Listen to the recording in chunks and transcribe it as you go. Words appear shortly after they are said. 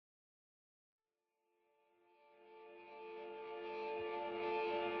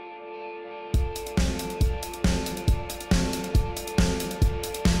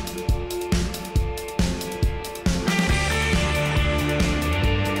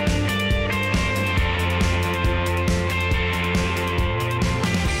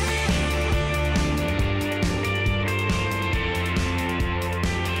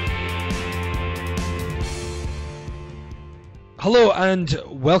Hello and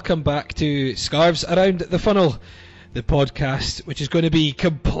welcome back to Scarves Around the Funnel, the podcast which is going to be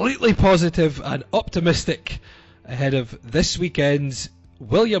completely positive and optimistic ahead of this weekend's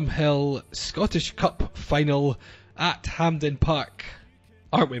William Hill Scottish Cup final at Hampden Park.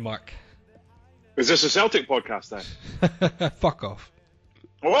 Aren't we, Mark? Is this a Celtic podcast then? Fuck off.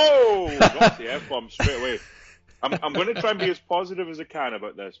 Whoa! Got the F-bomb straight away. I'm going to try and be as positive as I can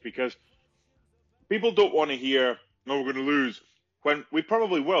about this because people don't want to hear, no, we're going to lose. When we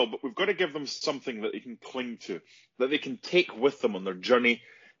probably will, but we've got to give them something that they can cling to, that they can take with them on their journey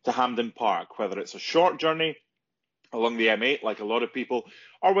to Hampden Park, whether it's a short journey along the M8, like a lot of people,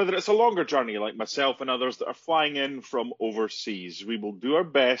 or whether it's a longer journey, like myself and others that are flying in from overseas. We will do our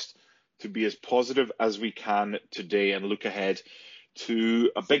best to be as positive as we can today and look ahead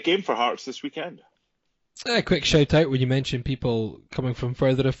to a big game for Hearts this weekend. A quick shout out when you mentioned people coming from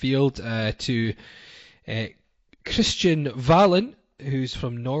further afield to Christian Valen, who's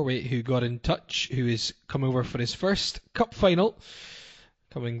from Norway, who got in touch, who is coming over for his first cup final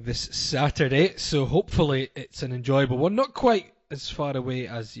coming this Saturday. So hopefully it's an enjoyable one. Not quite as far away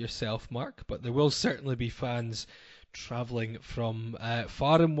as yourself, Mark, but there will certainly be fans travelling from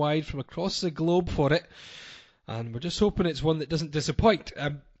far and wide from across the globe for it. And we're just hoping it's one that doesn't disappoint.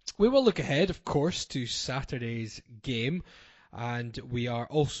 We will look ahead, of course, to Saturday's game. And we are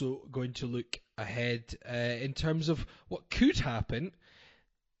also going to look ahead in terms of what could happen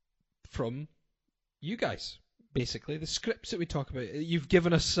from you guys. Basically, the scripts that we talk about. You've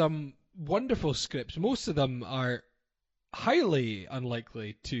given us some wonderful scripts. Most of them are highly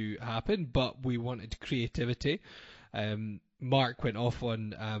unlikely to happen, but we wanted creativity. Mark went off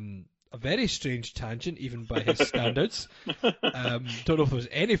on a very strange tangent, even by his standards. Don't know if there was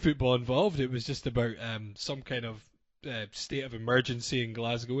any football involved. It was just about some kind of state of emergency in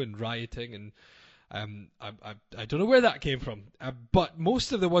Glasgow and rioting, and I don't know where that came from. But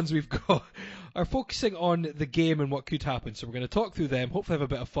most of the ones we've got are focusing on the game and what could happen. So we're going to talk through them, hopefully have a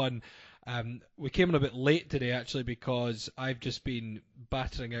bit of fun. We came in a bit late today, actually, because I've just been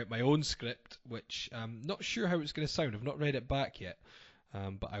battering out my own script, which I'm not sure how it's going to sound. I've not read it back yet.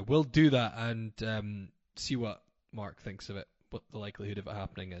 But I will do that and see what Mark thinks of it, what the likelihood of it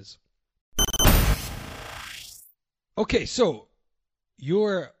happening is. Okay, so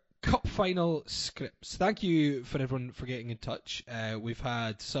your cup final scripts. Thank you for everyone for getting in touch. We've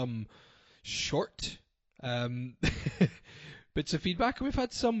had some short bits of feedback, and we've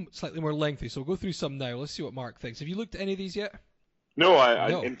had some slightly more lengthy. So we'll go through some now. Let's see what Mark thinks. Have you looked at any of these yet? No, I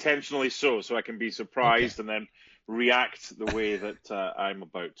intentionally so I can be surprised and then react the way that I'm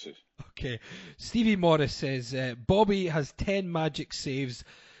about to. Okay. Stevie Morris says, Bobby has 10 magic saves.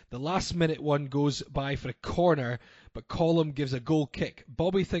 The last minute one goes by for a corner, but Colum gives a goal kick.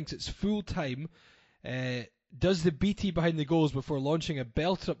 Bobby thinks it's full time, does the BT behind the goals before launching a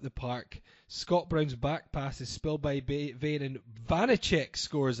belter up the park. Scott Brown's back pass is spilled by Vane, and Vanacek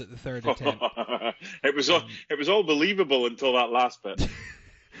scores at the third attempt. It was all believable until that last bit.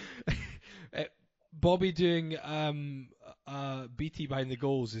 Bobby doing BT behind the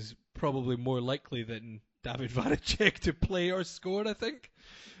goals is probably more likely than David Vanacek to play or score, I think.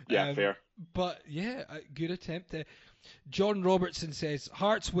 Yeah, fair. But yeah, a good attempt. John Robertson says,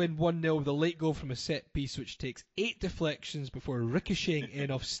 Hearts win 1-0 with a late goal from a set piece which takes 8 deflections before ricocheting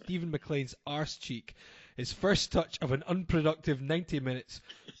in off Stephen McLean's arse cheek. His first touch of an unproductive 90 minutes.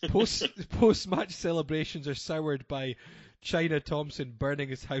 Post-match celebrations are soured by China Thompson burning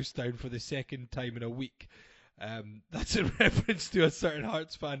his house down for the second time in a week. That's in reference to a certain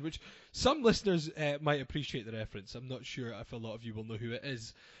Hearts fan, which some listeners might appreciate the reference. I'm not sure if a lot of you will know who it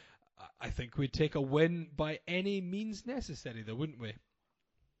is. I think we'd take a win by any means necessary, though, wouldn't we?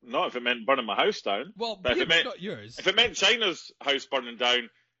 Not if it meant burning my house down. Well, but yeah, it's not yours. If it meant China's house burning down,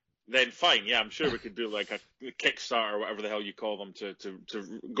 then fine. Yeah, I'm sure we could do like a Kickstarter or whatever the hell you call them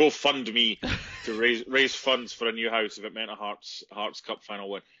to go fund me to raise funds for a new house if it meant a Hearts Cup final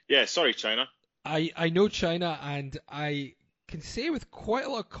win. Yeah, sorry, China. I know China, and I can say with quite a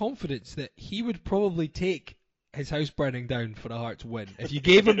lot of confidence that he would probably take his house burning down for a Hearts win. If you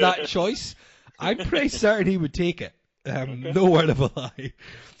gave him that choice, I'm pretty certain he would take it. Okay. No word of a lie.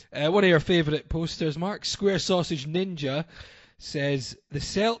 One of your favourite posters, Mark, Square Sausage Ninja, says the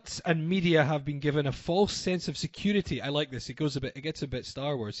Celts and media have been given a false sense of security. I like this. It gets a bit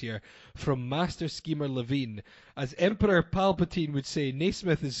Star Wars here. From Master Schemer Levine, as Emperor Palpatine would say,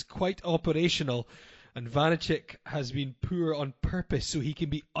 Naismith is quite operational, and Vanacek has been poor on purpose so he can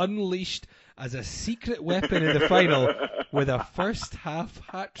be unleashed as a secret weapon in the final with a first half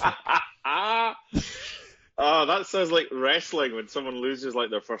hat trick. Oh, that sounds like wrestling when someone loses like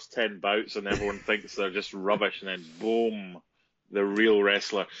their first 10 bouts and everyone thinks they're just rubbish, and then boom, the real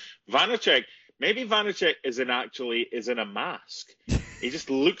wrestler. Vanacek, maybe Vanacek is in a mask. He just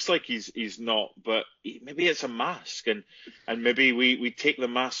looks like he's not, but maybe it's a mask, and maybe we take the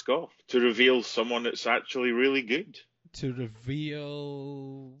mask off to reveal someone that's actually really good. To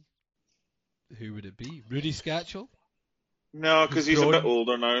reveal, who would it be? Rudy Scatchell? No, because he's a bit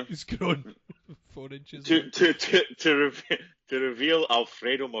older now. He's grown 4 inches. To reveal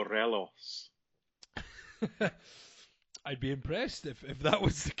Alfredo Morelos. I'd be impressed if that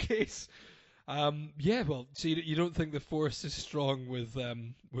was the case. Yeah, well, so you don't think the force is strong with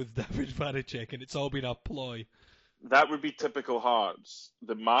David Vanacek, and it's all been a ploy? That would be typical Hearts.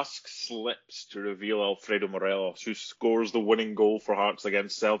 The mask slips to reveal Alfredo Morelos, who scores the winning goal for Hearts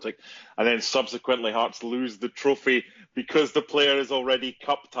against Celtic, and then subsequently Hearts lose the trophy because the player is already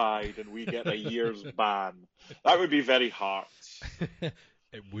cup-tied and we get a year's ban. That would be very Hearts.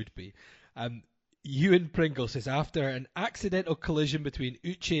 It would be. Ewan Pringle says, after an accidental collision between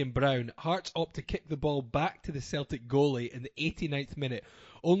Uche and Brown, Hearts opt to kick the ball back to the Celtic goalie in the 89th minute,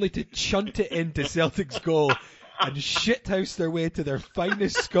 only to chunt it into Celtic's goal and shithouse their way to their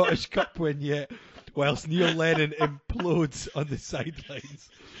finest Scottish Cup win yet, whilst Neil Lennon implodes on the sidelines.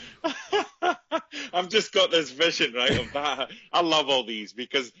 I've just got this vision, right, of that. I love all these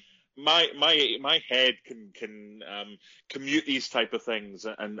because my head can commute these type of things,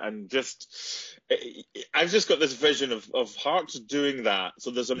 and just I've just got this vision of Hearts doing that. So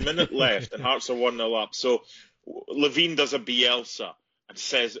there's a minute left and Hearts are 1-0 up. So Levine does a Bielsa and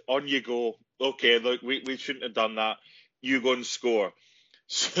says, "On you go. Okay, look, we shouldn't have done that. You go and score."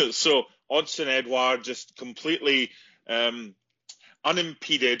 So Odsonne Edouard just completely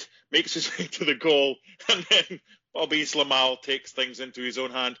unimpeded makes his way to the goal, and then Bobby Slamal takes things into his own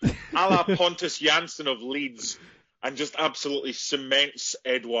hand, a la Pontus Jansson of Leeds, and just absolutely cements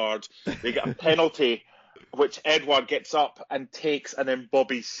Edouard. They get a penalty, which Edouard gets up and takes, and then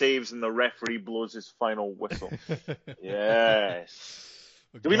Bobby saves, and the referee blows his final whistle. Yes.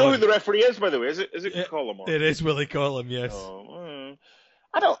 Do we know who the referee is, by the way? Is it Collum? It is Willie Collum, yes.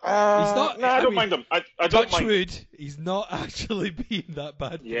 I don't. He's not. No, I don't mind him. I don't mind. Wood, he's not actually been that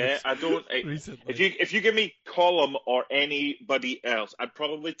bad. Yeah, I don't. Recently, if you give me Collum or anybody else, I'd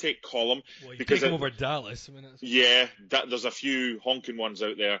probably take Collum. Well, you take him over Dallas. I mean, there's a few honking ones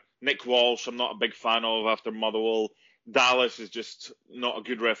out there. Nick Walsh, I'm not a big fan of after Motherwell. Dallas is just not a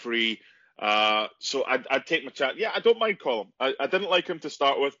good referee. So I'd take my chance. Yeah, I don't mind Collum. I didn't like him to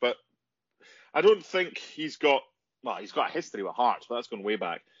start with, but I don't think he's got a history with Hearts, but that's going way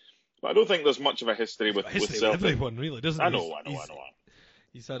back. But I don't think there's much of a history with Celtic. Everyone really doesn't. I know.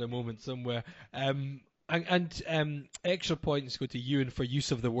 He's had a moment somewhere. And extra points go to Ewan for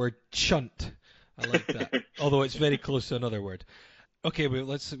use of the word chunt. I like that. Although it's very close to another word. Okay, well,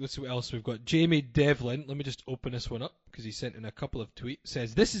 let's see what else we've got. Jamie Devlin, let me just open this one up because he sent in a couple of tweets.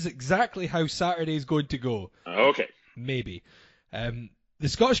 Says, this is exactly how Saturday is going to go. Okay. Maybe. The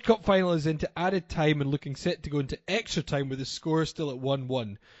Scottish Cup final is into added time and looking set to go into extra time with the score still at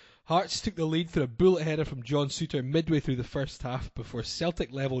 1-1. Hearts took the lead through a bullet header from John Souttar midway through the first half before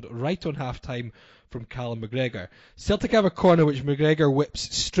Celtic levelled right on half-time from Callum McGregor. Celtic have a corner which McGregor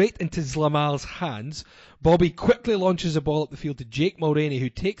whips straight into Zlamal's hands. Bobby quickly launches the ball up the field to Jake Mulroney, who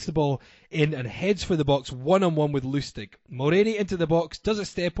takes the ball in and heads for the box one-on-one with Lustig. Mulroney into the box, does a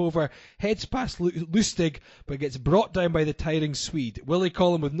step over, heads past Lustig, but gets brought down by the tiring Swede. Willie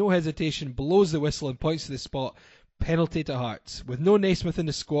Collum, with no hesitation, blows the whistle and points to the spot. Penalty to Hearts. With no Naismith in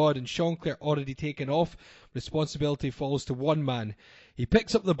the squad and Sean Clare already taken off, responsibility falls to one man. He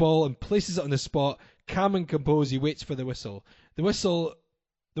picks up the ball and places it on the spot. Calm and composed, he waits for the whistle. The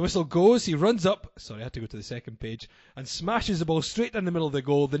whistle goes, he runs up, I had to go to the second page, and smashes the ball straight down the middle of the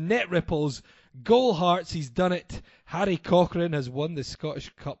goal. The net ripples. Goal Hearts, he's done it. Harry Cochrane has won the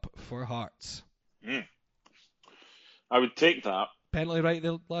Scottish Cup for Hearts. I would take that. Penalty right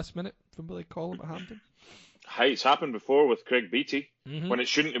the last minute from Willie Collum at Hampden. Hey, it's happened before with Craig Beattie when it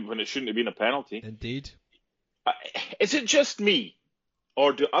shouldn't have been a penalty. Indeed. Is it just me,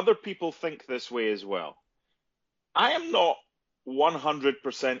 or do other people think this way as well? I am not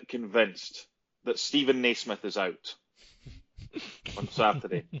 100% convinced that Stephen Naismith is out on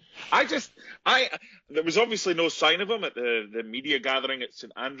Saturday. There was obviously no sign of him at the media gathering at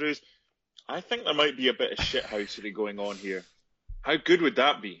St Andrews. I think there might be a bit of shithousery going on here. How good would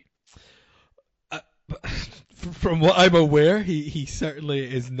that be? From what I'm aware, he certainly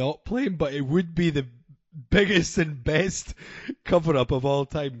is not playing, but it would be the biggest and best cover-up of all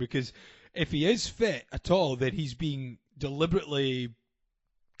time, because if he is fit at all, then he's being deliberately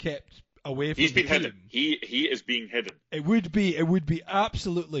kept away from the team. He's been hidden. He is being hidden. It would be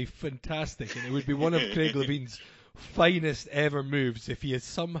absolutely fantastic, and it would be one of Craig Levine's finest ever moves if he has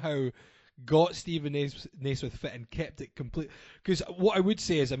somehow got Stephen Naismith fit and kept it complete. Because what I would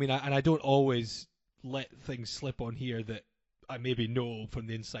say is, I don't always let things slip on here that I maybe know from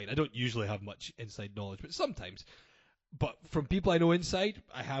the inside. I don't usually have much inside knowledge, but sometimes. But from people I know inside,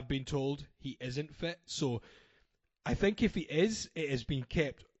 I have been told he isn't fit. So I think if he is, it has been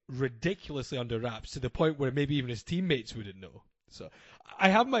kept ridiculously under wraps to the point where maybe even his teammates wouldn't know. So I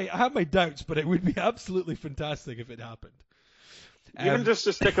have my doubts, but it would be absolutely fantastic if it happened. Even just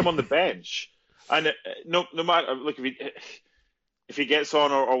to stick him on the bench, and no matter, look, if he gets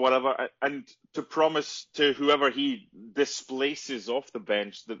on or whatever, and to promise to whoever he displaces off the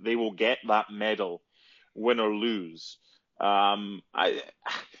bench that they will get that medal, win or lose.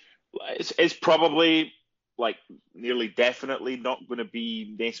 It's probably, like, nearly definitely not going to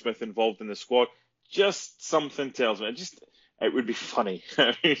be Naismith involved in the squad. Just something tells me. It would be funny.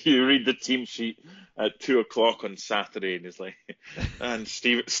 You read the team sheet at 2:00 on Saturday, and it's like, and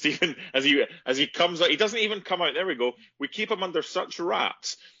Stephen, as he comes out, he doesn't even come out. There we go. We keep him under such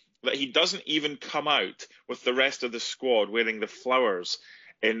wraps that he doesn't even come out with the rest of the squad wearing the flowers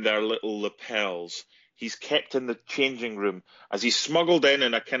in their little lapels. He's kept in the changing room as he's smuggled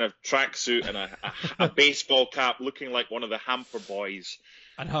in a kind of tracksuit and a baseball cap, looking like one of the Hamper boys.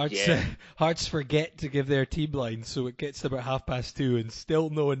 And Hearts forget to give their team line, so it gets to about 2:30 and still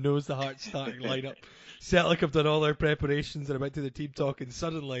no one knows the Hearts starting lineup. Celtic have done all their preparations and about to the team talk, and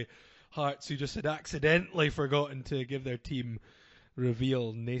suddenly Hearts, who just had accidentally forgotten to give their team,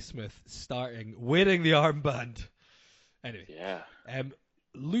 reveal Naismith starting, wearing the armband. Anyway. Yeah.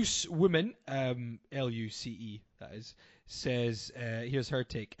 Loose Woman, Luce, that is, says, here's her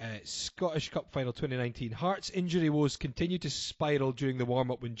take. Scottish Cup Final 2019. Hearts injury woes continue to spiral during the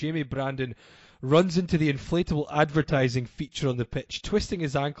warm-up when Jamie Brandon runs into the inflatable advertising feature on the pitch, twisting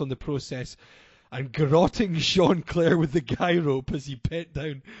his ankle in the process and garroting Sean Clare with the guy rope as he bent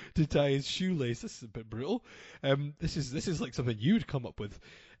down to tie his shoelace. This is a bit brutal. This is like something you'd come up with.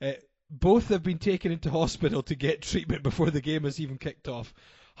 Both have been taken into hospital to get treatment before the game has even kicked off.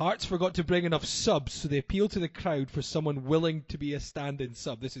 Hearts forgot to bring enough subs, so they appealed to the crowd for someone willing to be a stand-in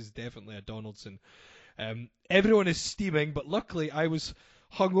sub. This is definitely a Donaldson. Everyone is steaming, but luckily I was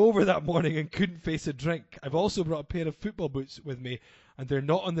hungover that morning and couldn't face a drink. I've also brought a pair of football boots with me, and they're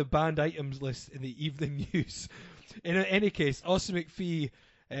not on the banned items list in the evening news. In any case, Austin McPhee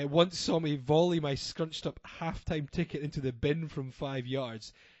once saw me volley my scrunched-up half-time ticket into the bin from 5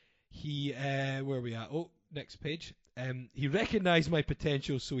 yards. He, where are we at? Oh, next page. He recognised my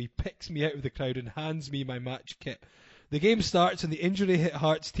potential, so he picks me out of the crowd and hands me my match kit. The game starts and the injury-hit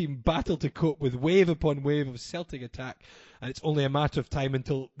Hearts team battle to cope with wave upon wave of Celtic attack, and it's only a matter of time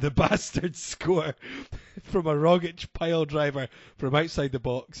until the bastards score from a Rogic pile driver from outside the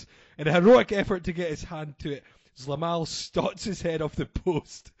box. In a heroic effort to get his hand to it, Zlamal stots his head off the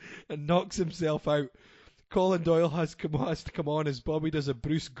post and knocks himself out. Colin Doyle has to come on as Bobby does a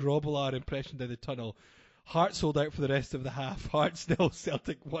Bruce Grobbelaar impression down the tunnel. Hearts hold out for the rest of the half. Hearts 0,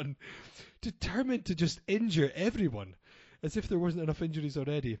 Celtic 1. Determined to just injure everyone, as if there wasn't enough injuries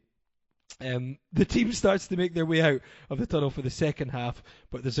already. The team starts to make their way out of the tunnel for the second half,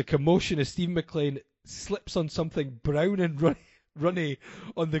 but there's a commotion as Stephen McLean slips on something brown and runny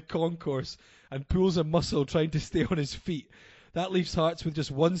on the concourse and pulls a muscle trying to stay on his feet. That leaves Hearts with just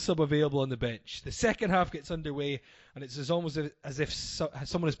one sub available on the bench. The second half gets underway, and it's almost as if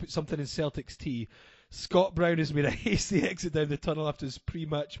someone has put something in Celtic's tea. Scott Brown has made a hasty exit down the tunnel after his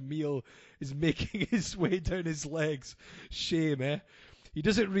pre-match meal is making his way down his legs. Shame, eh? He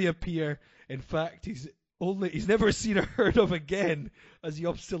doesn't reappear. In fact, he's never seen or heard of again, as he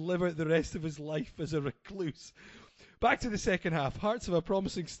opts to live out the rest of his life as a recluse. Back to the second half. Hearts have a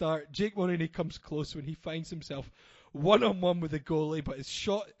promising start. Jake Morini comes close when he finds himself one-on-one with the goalie, but his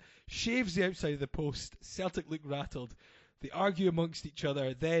shot shaves the outside of the post. Celtic look rattled. They argue amongst each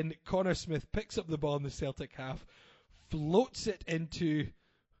other. Then Connor Smith picks up the ball in the Celtic half, floats it into...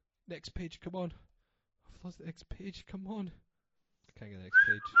 Next page, come on. I've lost the next page, come on. I can't get the next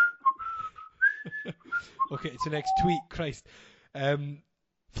page. Okay, it's the next tweet, Christ.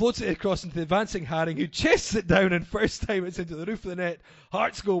 Floats it across into the advancing Haring, who chests it down, and first time it's into the roof of the net.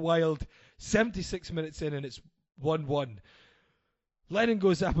 Hearts go wild. 76 minutes in, and it's 1-1. Lennon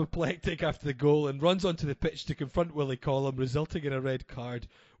goes apoplectic after the goal and runs onto the pitch to confront Willie Collum, resulting in a red card.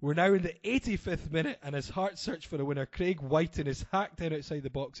 We're now in the 85th minute, and as Hearts search for a winner, Craig Whiten is hacked down outside the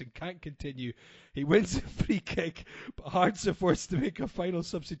box and can't continue. He wins a free kick, but Hearts are forced to make a final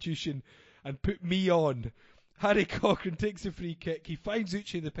substitution and put me on. Harry Cochrane takes a free kick. He finds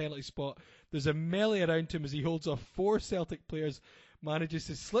Uche in the penalty spot. There's a melee around him as he holds off 4 Celtic players, manages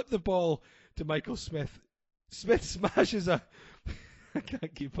to slip the ball to Michael Smith. Smith smashes a I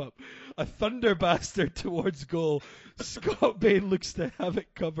can't keep up. A thunder bastard towards goal. Scott Bain looks to have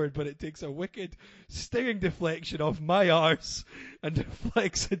it covered, but it takes a wicked, stinging deflection off my arse and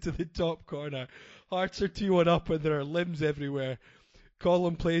deflects into the top corner. Hearts are 2-1 up and there are limbs everywhere.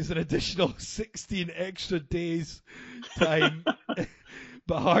 Colin plays an additional 16 extra days time,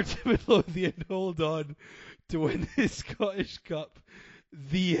 but Hearts of Midlothian hold on to win the Scottish Cup.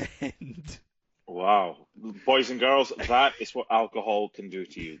 The end. Wow. Boys and girls, that is what alcohol can do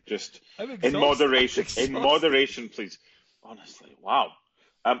to you. Just in moderation. In moderation, please. Honestly, wow.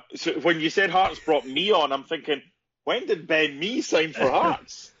 So when you said Hearts brought me on, I'm thinking, when did Ben Mee sign for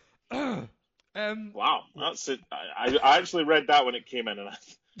Hearts? Wow. That's it. I actually read that when it came in, and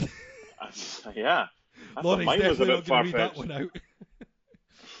yeah. I thought mine was a bit far-fetched. That one out.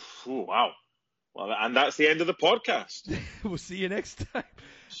 Oh, wow. Well, and that's the end of the podcast. We'll see you next time.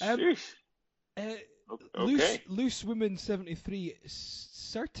 Okay. Loose Women 73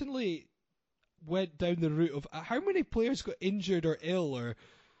 certainly went down the route of how many players got injured or ill or.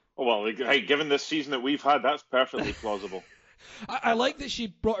 Oh, well, hey, given this season that we've had, that's perfectly plausible. I like that she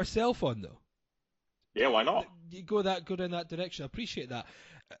brought herself on though. Yeah, why not? You go down that direction. I appreciate that.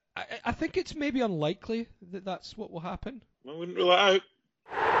 I think it's maybe unlikely that that's what will happen. I wouldn't rule it out.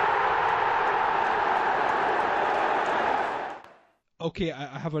 Okay,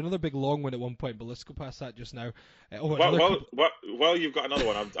 I have another big long one at one point, but let's go past that just now. Well, you've got another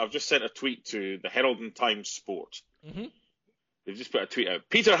one. I've just sent a tweet to the Herald and Times Sport. Mm-hmm. They've just put a tweet out.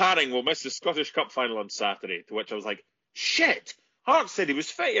 Peter Haring will miss the Scottish Cup final on Saturday, to which I was like, shit! Hearts said he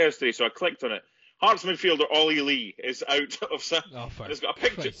was fit yesterday, so I clicked on it. Hearts midfielder Ollie Lee is out of Saturday. Oh, it's got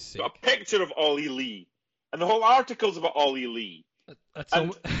a picture of Ollie Lee. And the whole article's about Ollie Lee.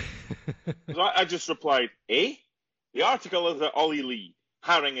 So I just replied, eh? The article is that Ollie Lee,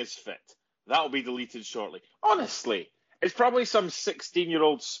 Haring is fit. That'll be deleted shortly. Honestly, it's probably some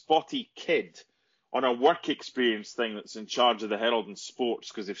 16-year-old spotty kid on a work experience thing that's in charge of the Herald and Sports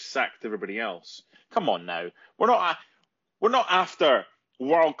because they've sacked everybody else. Come on now. We're not after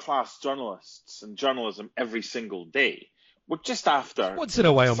world-class journalists and journalism every single day. We're just after... Once in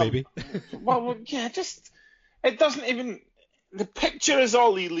a while, maybe. Well, yeah, just... It doesn't even... The picture is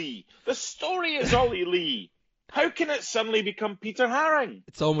Ollie Lee. The story is Ollie Lee. How can it suddenly become Peter Haring?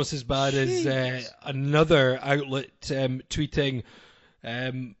 It's almost as bad as another outlet tweeting,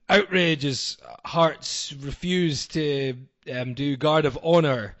 outrage as Hearts refuse to do Guard of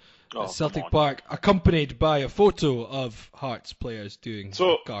Honour at Celtic Park, accompanied by a photo of Hearts players doing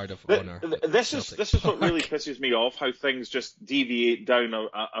Guard of Honour. This is what really pisses me off, how things just deviate down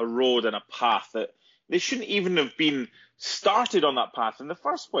a road and a path that they shouldn't even have been started on that path in the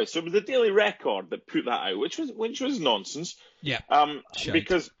first place. So it was the Daily Record that put that out, which was nonsense. Yeah.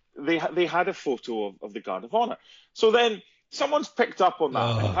 Because they had a photo of the Guard of Honour. So then someone's picked up on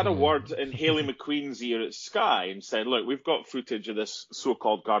that and had a word in Hayley McQueen's ear at Sky and said, look, we've got footage of this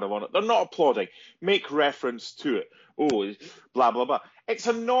so-called Guard of Honour. They're not applauding. Make reference to it. Oh, blah, blah, blah. It's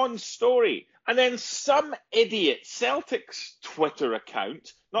a non-story. And then some idiot, Celtic's Twitter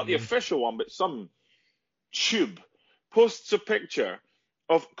account, not the official one, but some tube, posts a picture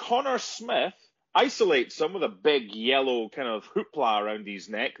of Connor Smith, isolates him with a big yellow kind of hoopla around his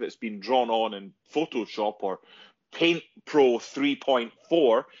neck that's been drawn on in Photoshop or Paint Pro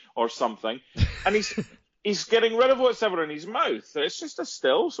 3.4 or something, and he's getting rid of what's ever in his mouth. It's just a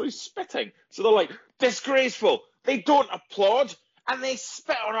still, so he's spitting. So they're like, disgraceful. They don't applaud, and they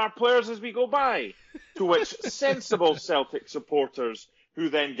spit on our players as we go by. To which sensible Celtic supporters who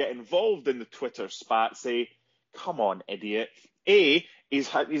then get involved in the Twitter spat say, come on, idiot. A,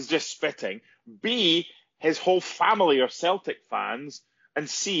 he's just spitting. B, his whole family are Celtic fans. And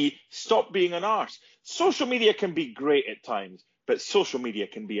C, stop being an arse. Social media can be great at times, but social media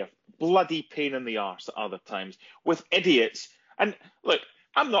can be a bloody pain in the arse at other times with idiots. And look,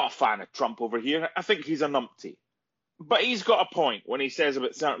 I'm not a fan of Trump over here. I think he's a numpty. But he's got a point when he says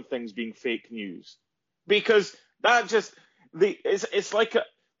about certain things being fake news. Because that just... It's like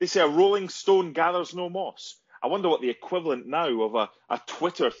they say a rolling stone gathers no moss. I wonder what the equivalent now of a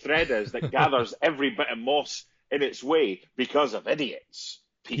Twitter thread is that gathers every bit of moss in its way because of idiots.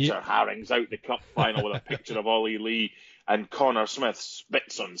 Peter Haring's out the cup final with a picture of Ollie Lee and Connor Smith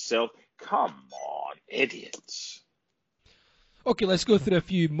spits on himself. Come on, idiots. Okay, let's go through a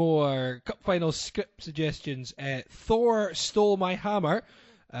few more cup final script suggestions. Thor Stole My Hammer,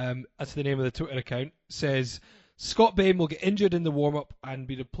 that's the name of the Twitter account, says... Scott Bain will get injured in the warm-up and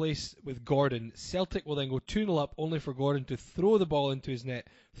be replaced with Gordon. Celtic will then go 2-0 up, only for Gordon to throw the ball into his net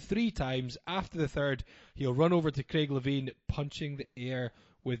 3 times. After the third, he'll run over to Craig Levein, punching the air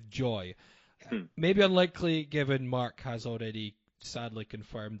with joy. Maybe unlikely, given Mark has already sadly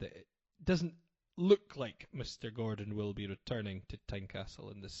confirmed that it doesn't look like Mr. Gordon will be returning to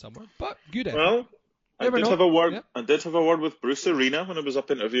Tynecastle in this summer. But good effort. Well, I Never did know. have a word. Yeah. I did have a word with Bruce Arena when I was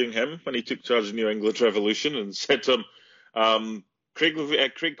up interviewing him when he took charge of New England Revolution, and said to him,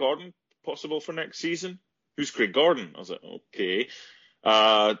 Craig Gordon possible for next season. Who's Craig Gordon? I was like, okay.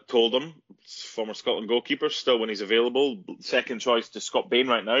 Told him, former Scotland goalkeeper, still when he's available. Second choice to Scott Bain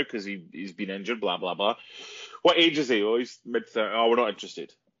right now because he's been injured. Blah blah blah. What age is he? Oh, he's mid-30. Oh, we're not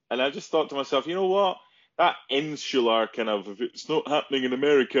interested. And I just thought to myself, you know what? That insular kind of, if it's not happening in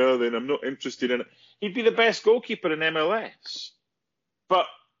America, then I'm not interested in it. He'd be the best goalkeeper in MLS. But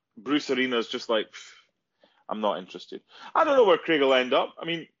Bruce Arena's just like, I'm not interested. I don't know where Craig will end up. I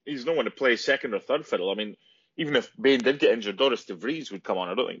mean, he's no one to play second or third fiddle. I mean, even if Bain did get injured, Doris de Vries would come on.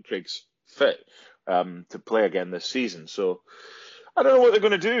 I don't think Craig's fit to play again this season. So I don't know what they're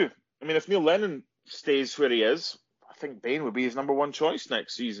going to do. I mean, if Neil Lennon stays where he is, I think Bain would be his number one choice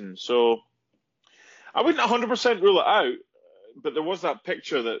next season. So I wouldn't 100% rule it out, but there was that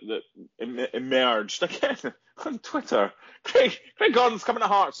picture that emerged again on Twitter. Craig Gordon's coming to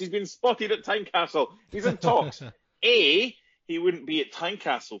Hearts. He's been spotted at Tynecastle. He's in talks. A, he wouldn't be at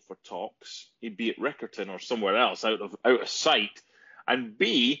Tynecastle for talks. He'd be at Rickerton or somewhere else out of sight. And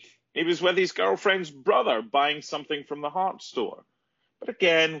B, he was with his girlfriend's brother buying something from the Hearts store. But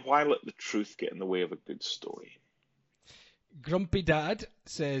again, why let the truth get in the way of a good story? Grumpy Dad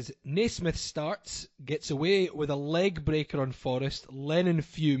says Naismith starts, gets away with a leg breaker on Forrest. Lennon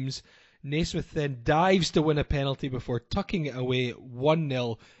fumes. Naismith then dives to win a penalty before tucking it away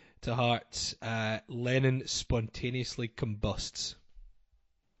 1-0 to Hearts. Lennon spontaneously combusts.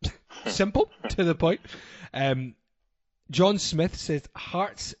 Simple, to the point. John Smith says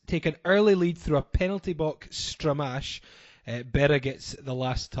Hearts take an early lead through a penalty box stramash. Berra gets the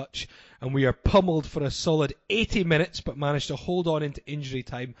last touch, and we are pummeled for a solid 80 minutes, but manage to hold on into injury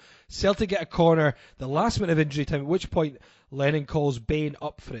time. Celtic get a corner, the last minute of injury time, at which point Lennon calls Bain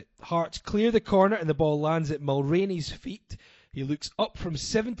up for it. Hearts clear the corner, and the ball lands at Mulroney's feet. He looks up from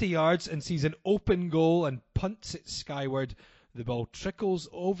 70 yards and sees an open goal and punts it skyward. The ball trickles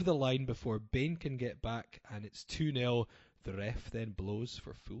over the line before Bain can get back, and it's 2-0. The ref then blows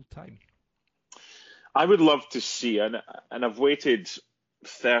for full time. I would love to see, and I've waited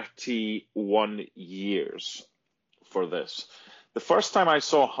 31 years for this. The first time I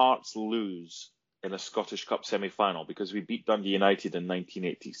saw Hearts lose in a Scottish Cup semi-final, because we beat Dundee United in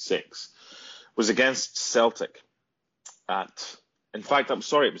 1986, was against Celtic. In fact, I'm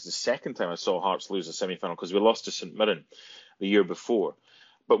sorry, it was the second time I saw Hearts lose a semi-final, because we lost to St Mirren the year before.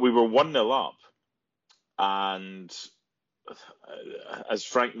 But we were 1-0 up, and as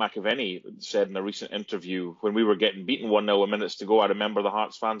Frank McAvenny said in a recent interview, when we were getting beaten 1-0 with minutes to go, I remember the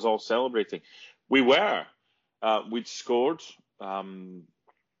Hearts fans all celebrating. We were. We'd scored, I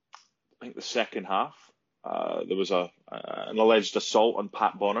think, the second half. There was an alleged assault on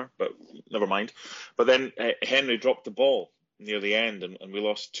Pat Bonner, but never mind. But then Henry dropped the ball near the end, and we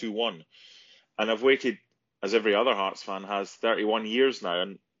lost 2-1. And I've waited, as every other Hearts fan has, 31 years now,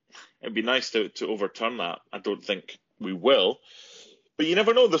 and it'd be nice to overturn that. I don't think we will, but you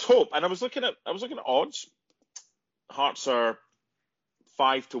never know. There's hope. And I was looking at odds. Hearts are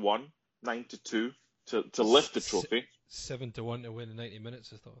 5-1, 9-2 to lift the trophy. 7-1 to win in 90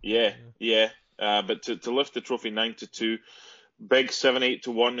 minutes, I thought. Yeah. But to lift the trophy, 9-2, big 7-8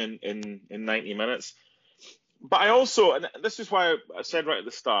 to 1 in 90 minutes. But I also, and this is why I said right at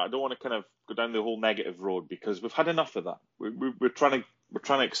the start, I don't want to kind of go down the whole negative road, because we've had enough of that. We're trying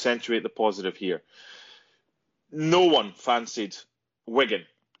to accentuate the positive here. No one fancied Wigan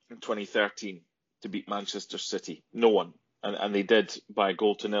in 2013 to beat Manchester City. No one. And they did by a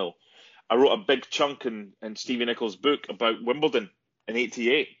 0-0. I wrote a big chunk in Stevie Nicholls' book about Wimbledon in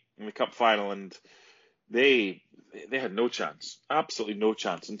 '88 in the cup final, and they had no chance. Absolutely no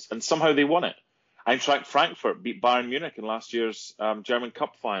chance. And somehow they won it. Eintracht Frankfurt beat Bayern Munich in last year's German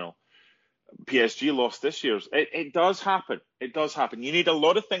Cup final. PSG lost this year's. It does happen. It does happen. You need a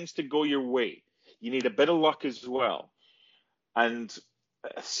lot of things to go your way. You need a bit of luck as well. And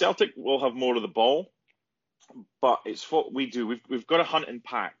Celtic will have more of the ball, but it's what we do. We've got to hunt in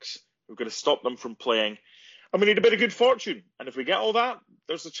packs. We've got to stop them from playing. And we need a bit of good fortune. And if we get all that,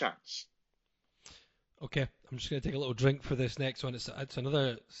 there's a chance. Okay, I'm just going to take a little drink for this next one. It's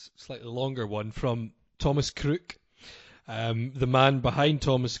another slightly longer one from Thomas Crook. The man behind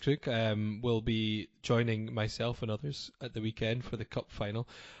Thomas Crook will be joining myself and others at the weekend for the cup final.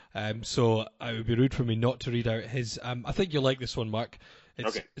 So it would be rude for me not to read out his. I think you'll like this one, Mark.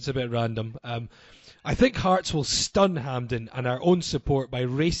 It's a bit random. I think Hearts will stun Hampden and our own support by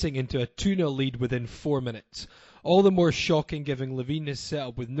racing into a 2-0 lead within 4 minutes. All the more shocking given Levine is set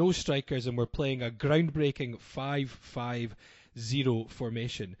up with no strikers and we're playing a groundbreaking 5-5-0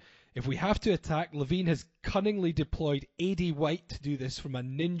 formation. If we have to attack, Levine has cunningly deployed A.D. White to do this from a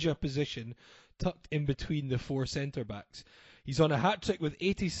ninja position tucked in between the 4 centre-backs. He's on a hat-trick with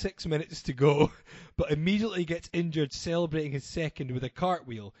 86 minutes to go, but immediately gets injured celebrating his second with a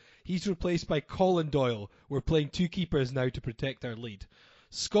cartwheel. He's replaced by Colin Doyle. We're playing 2 keepers now to protect our lead.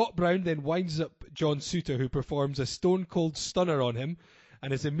 Scott Brown then winds up John Souttar, who performs a stone-cold stunner on him,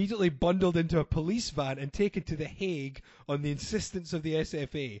 and is immediately bundled into a police van and taken to The Hague on the insistence of the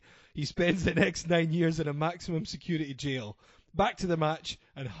SFA. He spends the next 9 years in a maximum security jail. Back to the match,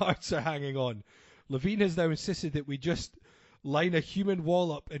 and Hearts are hanging on. Levine has now insisted that we just line a human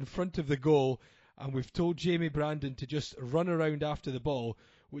wall up in front of the goal, and we've told Jamie Brandon to just run around after the ball,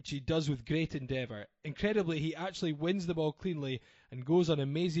 which he does with great endeavour. Incredibly, he actually wins the ball cleanly and goes on a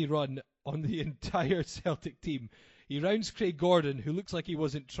mazy run on the entire Celtic team. He rounds Craig Gordon, who looks like he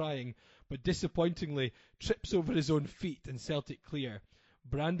wasn't trying, but disappointingly trips over his own feet and Celtic clear.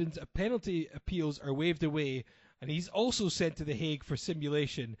 Brandon's penalty appeals are waved away, and he's also sent to The Hague for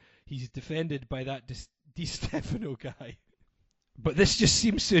simulation. He's defended by that Di Stefano guy. But this just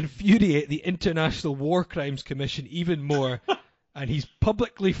seems to infuriate the International War Crimes Commission even more, and he's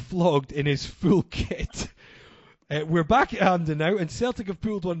publicly flogged in his full kit. We're back at Hampden now, and Celtic have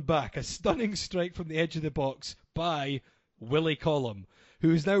pulled one back. A stunning strike from the edge of the box by Willie Collum,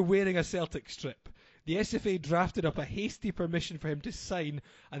 who is now wearing a Celtic strip. The SFA drafted up a hasty permission for him to sign,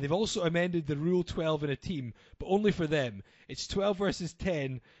 and they've also amended the Rule 12 in a team, but only for them. It's 12 versus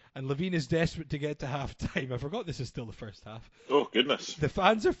 10, and Levine is desperate to get to half-time. I forgot this is still the first half. Oh, goodness. The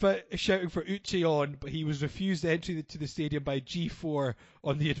fans are shouting for Uche on, but he was refused entry to the stadium by G4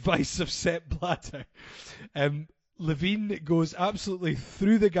 on the advice of Sepp Blatter. Levine goes absolutely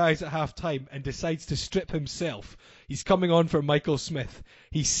through the guys at half-time and decides to strip himself. He's coming on for Michael Smith.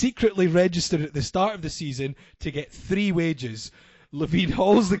 He secretly registered at the start of the season to get 3 wages. Levine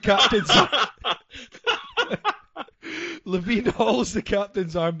hauls the captain's Levine hauls the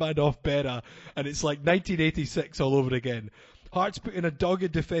captain's armband off Berra, and it's like 1986 all over again. Hearts put in a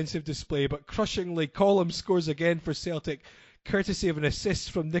dogged defensive display, but crushingly Collum scores again for Celtic, courtesy of an assist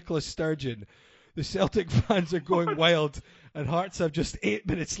from Nicholas Sturgeon. The Celtic fans are going wild, and Hearts have just 8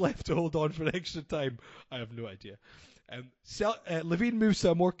 minutes left to hold on for extra time. I have no idea. Levine moves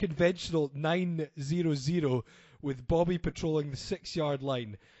to a more conventional 9-0-0 with Bobby patrolling the 6-yard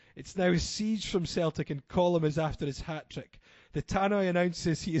line. It's now a siege from Celtic, and Collum is after his hat-trick. The Tannoy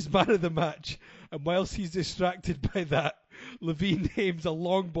announces he is man of the match, and whilst he's distracted by that, Levine aims a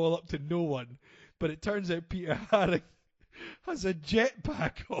long ball up to no one. But it turns out Peter Haring has a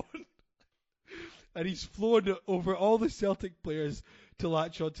jetpack on, and he's flown over all the Celtic players to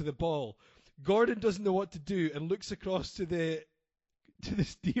latch onto the ball. Gordon doesn't know what to do and looks across to the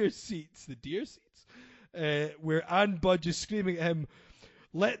deer seats, where Anne Budge is screaming at him,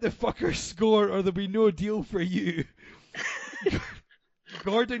 "Let the fucker score or there'll be no deal for you."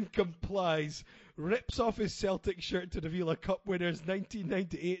 Gordon complies, rips off his Celtic shirt to reveal a Cup Winners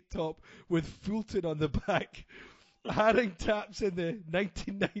 1998 top with Fulton on the back. Haring taps in the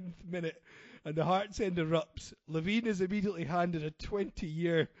 99th minute, and the Hearts end erupts. Levine is immediately handed a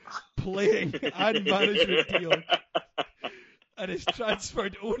 20-year playing and management deal, and is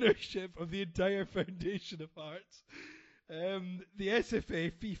transferred ownership of the entire foundation of Hearts. The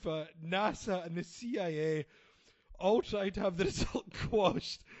SFA, FIFA, NASA, and the CIA all try to have the result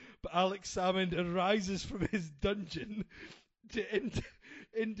quashed, but Alex Salmond arises from his dungeon to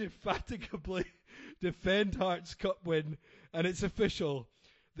indefatigably defend Hearts' cup win, and it's official.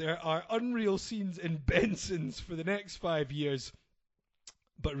 There are unreal scenes in Benson's for the next 5 years,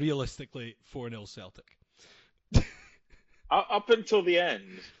 but realistically, 4-0 Celtic. Up until the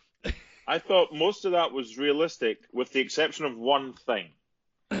end, I thought most of that was realistic, with the exception of one thing.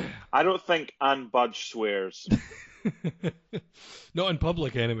 I don't think Anne Budge swears. Not in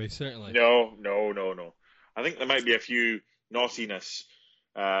public, anyway, certainly. No. I think there might be a few naughty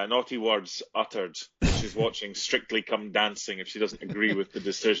words uttered. She's watching Strictly Come Dancing if she doesn't agree with the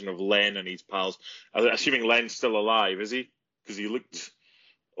decision of Len and his pals. Assuming Len's still alive, is he? Because he looked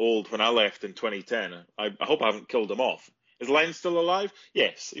old when I left in 2010. I hope I haven't killed him off. Is Len still alive?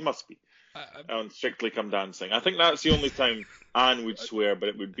 Yes, he must be. On Strictly Come Dancing. I think that's the only time Anne would swear, but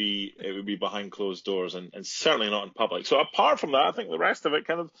it would be behind closed doors and certainly not in public. So apart from that, I think the rest of it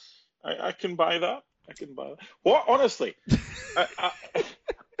kind of, I can buy that. What, honestly,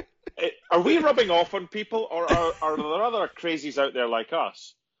 are Are we rubbing off on people, or are there other crazies out there like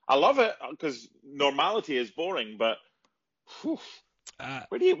us? I love it because normality is boring, but whew,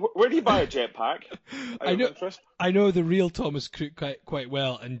 where do you buy a jetpack? I know the real Thomas Crook quite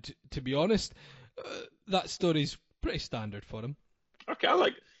well, and to be honest, that story's pretty standard for him. Okay, I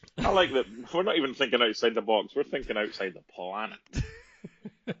like that. We're not even thinking outside the box. We're thinking outside the planet.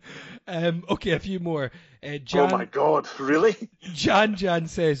 Okay, a few more. Oh my God, really? Jan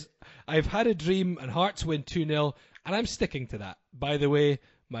says, I've had a dream and Hearts win 2-0, and I'm sticking to that. By the way,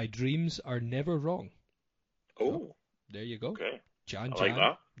 my dreams are never wrong. Oh. So, there you go. Okay. I like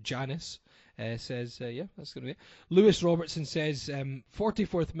that. Janice says, yeah, that's going to be it. Lewis Robertson says,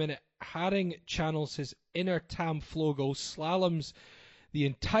 44th minute, Haring channels his inner Tam Flogo, slaloms the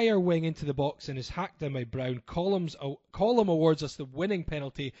entire wing into the box and is hacked down by Brown. Column awards us the winning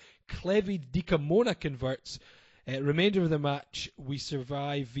penalty. Clevi Dikamona converts. Remainder of the match, we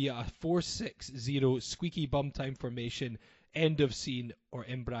survive via a 4-6-0 squeaky bum time formation. End of scene, or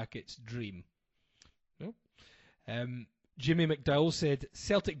in brackets, dream. No? Jimmy McDowell said,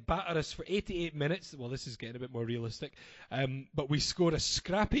 Celtic batter us for 88 minutes. Well, this is getting a bit more realistic. But we scored a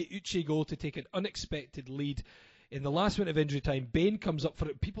scrappy Uche goal to take an unexpected lead. In the last minute of injury time, Bain comes up for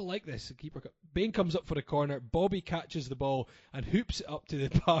it. People like this. Bain comes up for a corner. Bobby catches the ball and hoops it up to the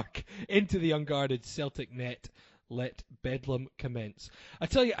park into the unguarded Celtic net. Let Bedlam commence. I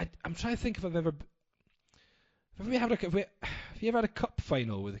tell you, I'm trying to think if have you ever had a cup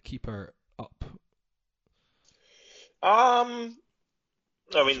final with a keeper up? I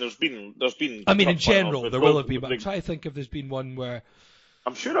mean, there's been. I mean, in general, there will have been, but I'm trying to think if there's been one where.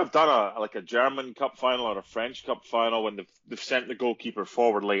 I'm sure I've done a German cup final or a French cup final when they've sent the goalkeeper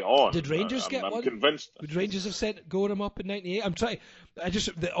forward late on. Did Rangers get one? I'm convinced. Would Rangers have going him up in '98?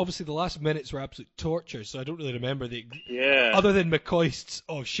 Obviously the last minutes were absolute torture, so I don't really remember other than McCoist's,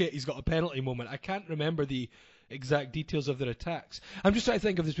 oh shit, he's got a penalty moment. I can't remember the exact details of their attacks. I'm just trying to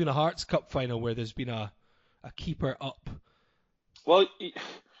think if there's been a Hearts Cup final where there's been a keeper up. Well,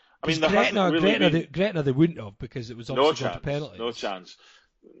 I mean, Gretna they wouldn't have, because it was obviously going to penalties. No chance.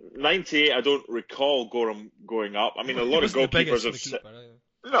 98, I don't recall Gorham going up. I mean, a lot of goalkeepers have.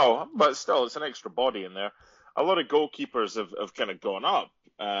 No, but still, it's an extra body in there. A lot of goalkeepers have kind of gone up,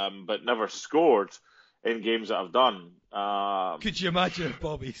 but never scored in games that I've done. Could you imagine if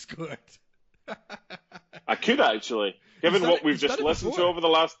Bobby scored? I could actually. Given what we've just listened to over the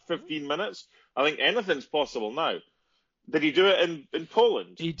last 15 minutes, I think anything's possible now. Did he do it in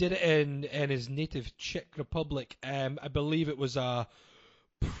Poland? He did it in his native Czech Republic. I believe it was a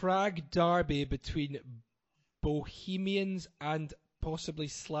Prague derby between Bohemians and possibly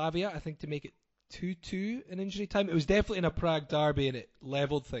Slavia, I think, to make it 2-2 in injury time. It was definitely in a Prague derby, and it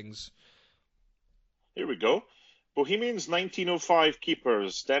levelled things. Here we go. Bohemians 1905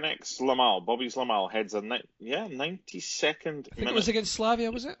 keepers, Zdeněk Slamal, Bobby Slamal heads a 92nd minute. I think it was against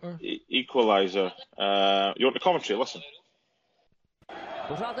Slavia, was it? Or? Equaliser. You want the commentary? Listen.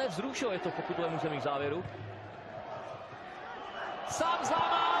 Pořád je vzrušo, je to po kutovém území k závěru. Sám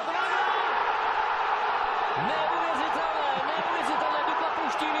Slamal, bravo! Neuvěřitelné, Dukla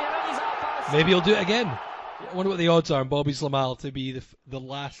pouští vyhraný zápas. Maybe he'll do it again. I wonder what the odds are on Bobby Slamal to be the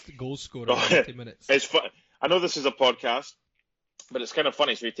last goal scorer in 90 minutes. It's fun. I know this is a podcast, but it's kind of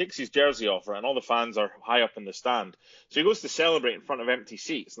funny. So he takes his jersey off, and all the fans are high up in the stand. So he goes to celebrate in front of empty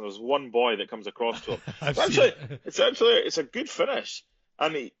seats, and there's one boy that comes across to him. It's a good finish,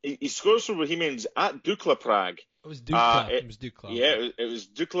 and he scores for Bohemians at Dukla Prague. It was Dukla. It was Dukla. Yeah, it was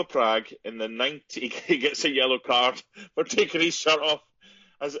Dukla Prague in the 90. He gets a yellow card for taking his shirt off,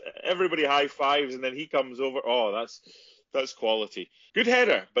 as everybody high fives, and then he comes over. Oh, that's quality. Good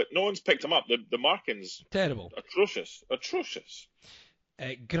header, but no one's picked him up. The marking's terrible. Atrocious.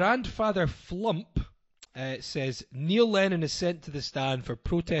 Grandfather Flump says Neil Lennon is sent to the stand for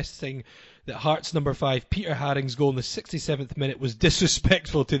protesting that Hearts number 5 Peter Haring's goal in the 67th minute was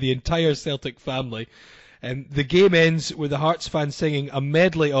disrespectful to the entire Celtic family. The game ends with the Hearts fans singing a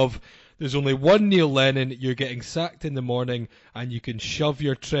medley of "There's only one Neil Lennon, you're getting sacked in the morning, and you can shove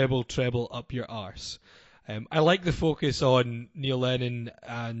your treble up your arse." I like the focus on Neil Lennon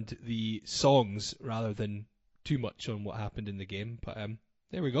and the songs rather than too much on what happened in the game. But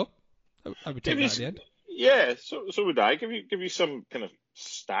there we go. I would take that at the end. Yeah, so would I. Give you some kind of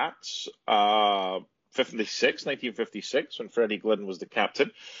stats. 1956, when Freddie Glidden was the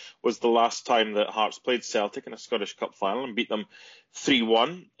captain, was the last time that Hearts played Celtic in a Scottish Cup final and beat them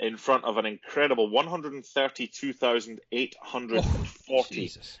 3-1 in front of an incredible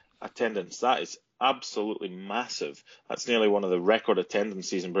 132,840 attendance. That is absolutely massive. That's nearly one of the record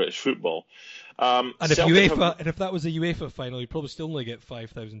attendances in British football. And if Celtic if that was a UEFA final, you'd probably still only get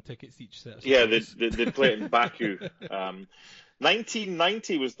 5,000 tickets each set. Yeah, they'd play it in Baku.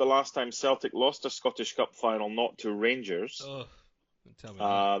 1990 was the last time Celtic lost a Scottish Cup final, not to Rangers. Oh, tell me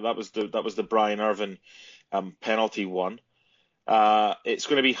that was the Brian Irvine penalty one. It's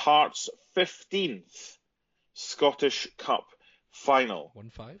going to be Hearts' 15th Scottish Cup final.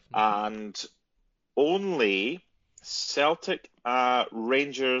 1-5. And only Celtic,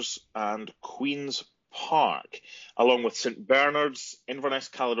 Rangers and Queen's Park, along with St Bernard's, Inverness,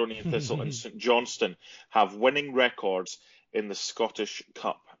 Caledonian Thistle and St Johnstone, have winning records in the Scottish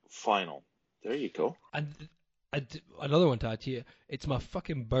Cup final. There you go. And another one to add to you, it's my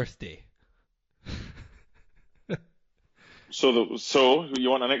fucking birthday. So you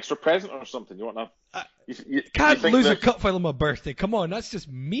want an extra present or something? You want a? You Can't lose a cup final on my birthday. Come on, that's just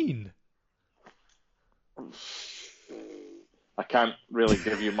mean. I can't really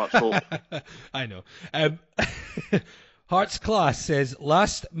give you much hope. I know. Hearts Class says,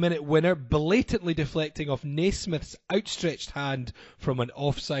 last-minute winner, blatantly deflecting off Naismith's outstretched hand from an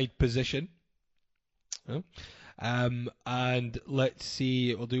offside position. And let's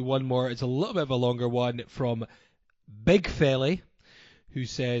see, we'll do one more. It's a little bit of a longer one from Big Felly, who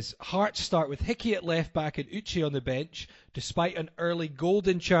says, Hearts start with Hickey at left back and Uche on the bench. Despite an early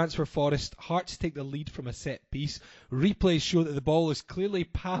golden chance for Forest, Hearts take the lead from a set piece. Replays show that the ball is clearly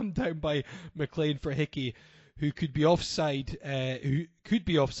palmed down by McLean for Hickey, who could be offside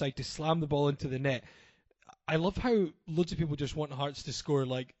to slam the ball into the net. I love how loads of people just want Hearts to score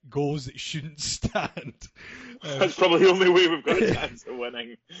like goals that shouldn't stand. That's probably the only way we've got a chance of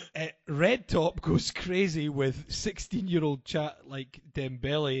winning. Red Top goes crazy with 16-year-old chat like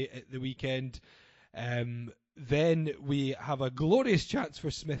Dembele at the weekend. Then we have a glorious chance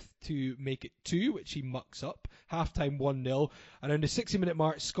for Smith to make it 2, which he mucks up. Half-time 1-0. Around the 60-minute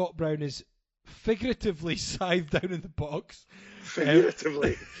mark, Scott Brown is figuratively scythed down in the box.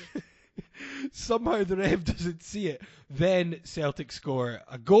 Figuratively. Somehow the ref doesn't see it. Then Celtic score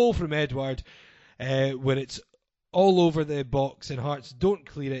a goal from Edward when it's all over the box and Hearts don't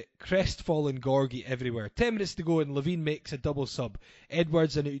clear it. Crestfallen Gorgie everywhere. 10 minutes to go and Levine makes a double sub.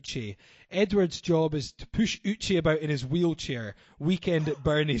 Edwards and Uche. Edwards' job is to push Uche about in his wheelchair, weekend at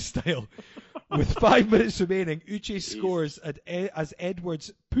Bernie style. With 5 minutes remaining, Uche scores as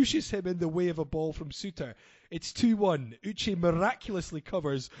Edwards pushes him in the way of a ball from Suter. It's 2-1. Uche miraculously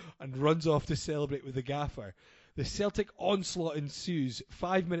covers and runs off to celebrate with the gaffer. The Celtic onslaught ensues.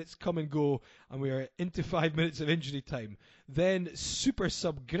 5 minutes come and go, and we are into 5 minutes of injury time. Then super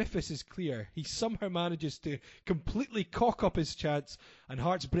sub Griffiths is clear. He somehow manages to completely cock up his chance, and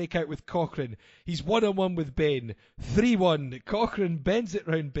Hearts break out with Cochrane. He's 1-on-1 with Bain. 3-1. Cochrane bends it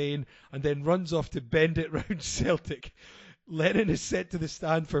round Bain, and then runs off to bend it round Celtic. Lennon is sent to the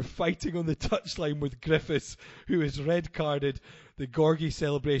stand for fighting on the touchline with Griffiths, who is red-carded. The Gorgie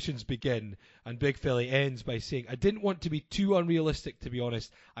celebrations begin, and Big Felly ends by saying, I didn't want to be too unrealistic, to be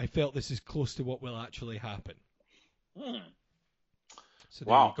honest. I felt this is close to what will actually happen. So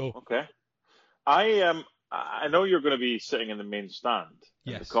there you go. Okay. I know you're going to be sitting in the main stand,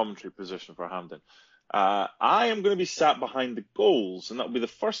 in the commentary position for Hampden. I am going to be sat behind the goals, and that'll be the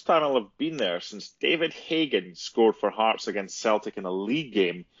first time I'll have been there since David Hagan scored for Hearts against Celtic in a league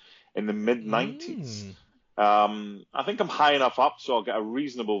game in the mid-90s. I think I'm high enough up, so I'll get a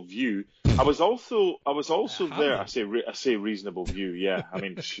reasonable view. I was also there. I say reasonable view. Yeah, I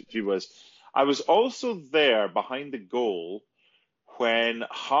mean, I was also there behind the goal when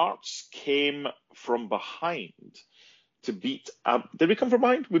Hearts came from behind to beat. Did we come from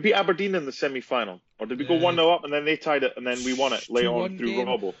behind? We beat Aberdeen in the semi-final, or did we go 1-0 up and then they tied it and then we won it later on through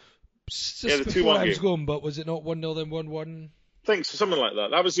Robbo? Just the 2-1 I was going, but was it not 1-0 then 1-1? I think so, something like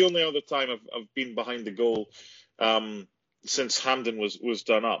that. That was the only other time I've been behind the goal since Hampden was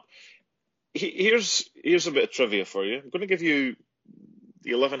done up. Here's a bit of trivia for you. I'm going to give you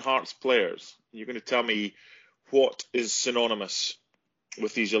the 11 Hearts players. You're going to tell me what is synonymous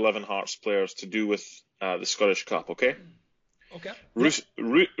with these 11 Hearts players to do with the Scottish Cup, okay? Okay.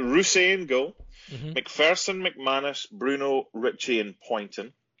 Rousset in goal. McPherson, McManus, Bruno, Ritchie and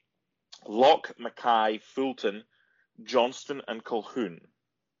Poynton. Locke, Mackay, Fulton, Johnston and Colquhoun.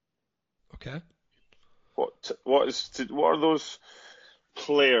 Okay. What are those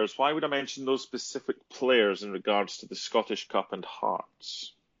players? Why would I mention those specific players in regards to the Scottish Cup and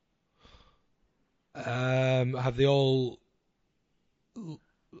Hearts? Have they all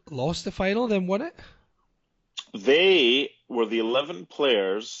lost the final, then won it? They were the 11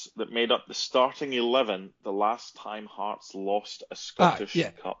 players that made up the starting 11 the last time Hearts lost a Scottish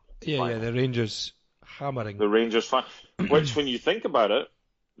Cup. Yeah, the Rangers hammering. The Rangers final, which when you think about it,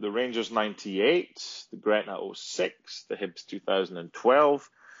 the Rangers 98, the Gretna 06, the Hibs 2012,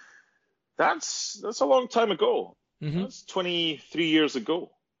 that's a long time ago. Mm-hmm. That's 23 years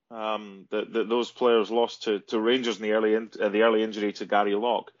ago. That those players lost to Rangers in the early injury to Gary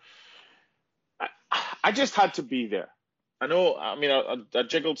Locke. I just had to be there. I know. I mean, I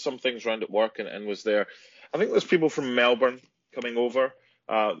jiggled some things around at work and was there. I think there's people from Melbourne coming over.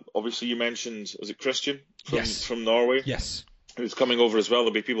 Obviously, you mentioned, was it Christian from Norway? Yes. Who's coming over as well.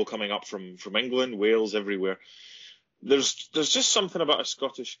 There'll be people coming up from England, Wales, everywhere. There's just something about a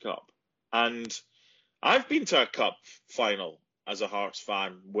Scottish Cup, and I've been to a cup final as a Hearts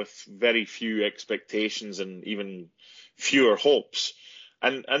fan with very few expectations and even fewer hopes.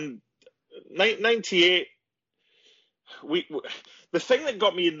 And 98, the thing that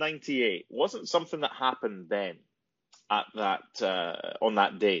got me in 98 wasn't something that happened then at that on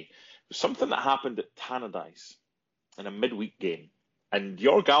that day. It was something that happened at Tannadice in a midweek game, and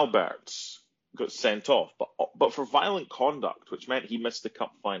Jörg Alberts got sent off, but for violent conduct, which meant he missed the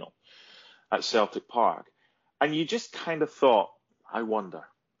cup final at Celtic Park. And you just kind of thought, I wonder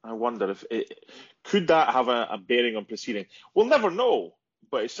if could that have a bearing on proceeding? We'll never know,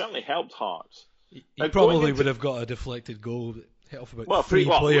 but it certainly helped Hearts. He probably would have got a deflected goal that hit off about three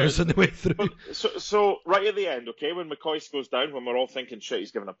players on the way through. So right at the end, okay, when McCoist goes down, when we're all thinking, shit,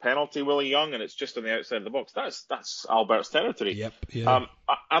 he's given a penalty, Willie Young, and it's just on the outside of the box. That's Albert's territory. Yep. Yeah.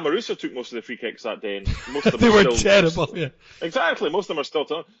 Amarusa took most of the free kicks that day, and most of them they were terrible. Yeah. Exactly. Most of them are still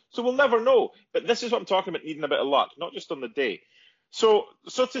so we'll never know. But this is what I'm talking about, needing a bit of luck, not just on the day. So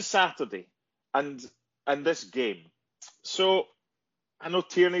to Saturday and this game. So I know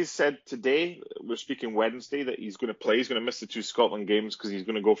Tierney said today, we're speaking Wednesday, that he's going to play. He's going to miss the 2 Scotland games because he's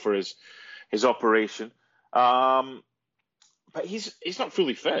going to go for his operation. But he's not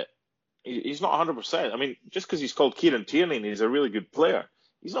fully fit. He's not 100%. I mean, just because he's called Kieran Tierney and he's a really good player,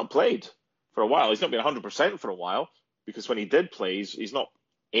 he's not played for a while. He's not been 100% for a while, because when he did play, he's not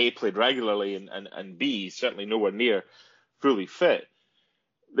A, played regularly, and B, he's certainly nowhere near fully fit.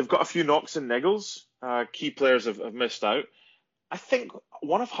 They've got a few knocks and niggles. Key players have missed out. I think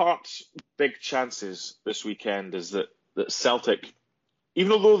one of Hearts' big chances this weekend is that Celtic,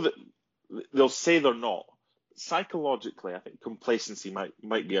 even though they'll say they're not, psychologically, I think complacency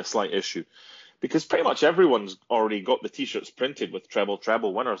might be a slight issue, because pretty much everyone's already got the T-shirts printed with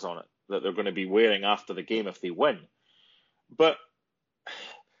treble winners on it that they're going to be wearing after the game if they win. But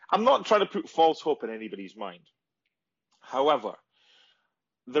I'm not trying to put false hope in anybody's mind. However,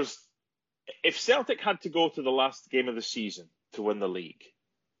 if Celtic had to go to the last game of the season to win the league,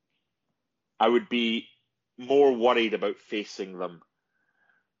 I would be more worried about facing them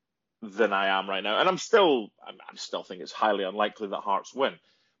than I am right now. And I'm still think it's highly unlikely that Hearts win.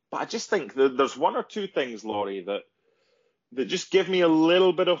 But I just think that there's one or two things, Laurie, that just give me a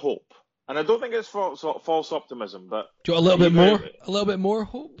little bit of hope. And I don't think it's false optimism, but do you want a little bit more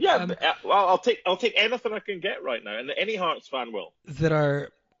hope? Yeah, well, I'll take anything I can get right now, and any Hearts fan will. There are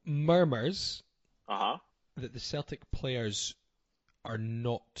murmurs that the Celtic players are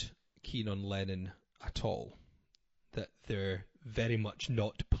not keen on Lennon at all. That they're very much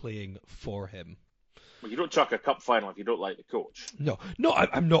not playing for him. Well, you don't chuck a cup final if you don't like the coach. No,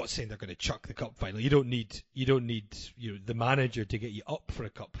 I'm not saying they're going to chuck the cup final. You don't need the manager to get you up for a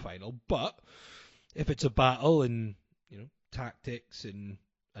cup final. But if it's a battle and tactics and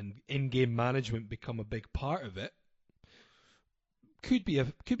in-game management become a big part of it, could be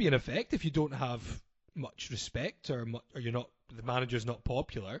an effect if you don't have much respect or the manager's not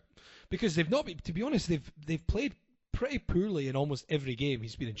popular, because they've not been, to be honest, they've played pretty poorly in almost every game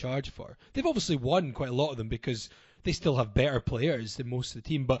he's been in charge for. They've obviously won quite a lot of them because they still have better players than most of the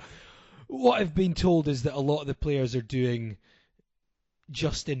team, but what I've been told is that a lot of the players are doing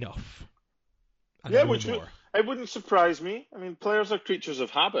just enough. Yeah, it wouldn't surprise me. I mean, players are creatures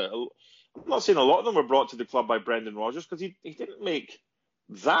of habit. I'm not saying a lot of them were brought to the club by Brendan Rodgers, because he didn't make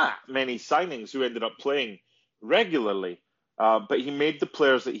that many signings who ended up playing regularly, but he made the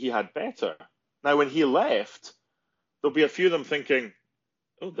players that he had better. Now, when he left, there'll be a few of them thinking,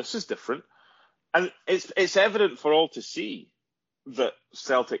 oh, this is different. And it's evident for all to see that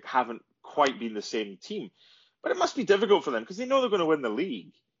Celtic haven't quite been the same team. But it must be difficult for them because they know they're going to win the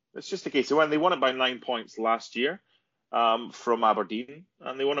league. It's just a case of when they won it by 9 points last year from Aberdeen,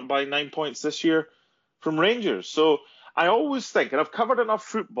 and they won it by 9 points this year from Rangers. So I always think, and I've covered enough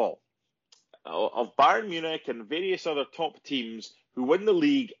football of Bayern Munich and various other top teams who win the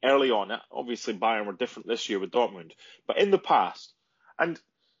league early on. Obviously, Bayern were different this year with Dortmund, but in the past. And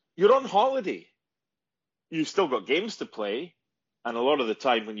you're on holiday. You've still got games to play, And a lot of the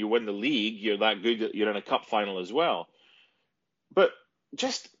time when you win the league, you're that good that you're in a cup final as well. But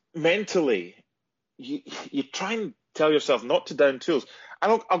just mentally, you try and tell yourself not to down tools.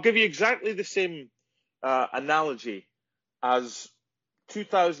 And I'll give you exactly the same analogy as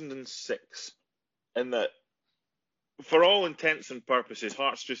 2006, in that for all intents and purposes,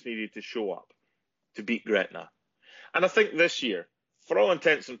 Hearts just needed to show up to beat Gretna. And I think this year, for all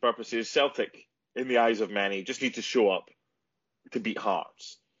intents and purposes, Celtic, in the eyes of many, just need to show up to beat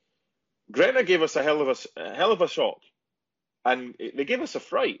Hearts. Gretna gave us a hell of a shock, and they gave us a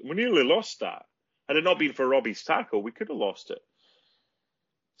fright. We nearly lost that. Had it not been for Robbie's tackle, we could have lost it.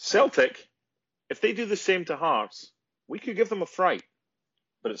 Celtic, if they do the same to Hearts, we could give them a fright,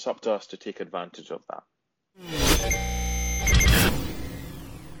 but it's up to us to take advantage of that.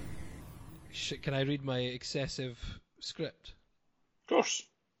 Can I read my excessive script? Of course.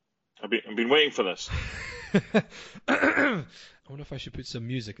 I've been waiting for this. I wonder if I should put some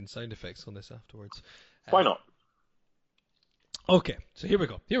music and sound effects on this afterwards. Why not? Okay, so here we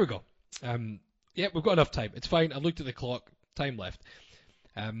go. Yeah, we've got enough time. It's fine. I've looked at the clock. Time left.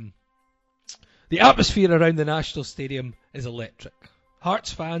 The atmosphere around the National Stadium is electric.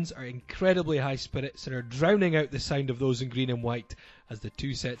 Hearts fans are incredibly high spirits and are drowning out the sound of those in green and white as the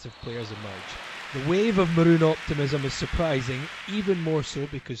two sets of players emerge. The wave of maroon optimism is surprising, even more so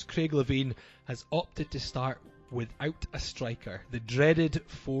because Craig Levein has opted to start without a striker, the dreaded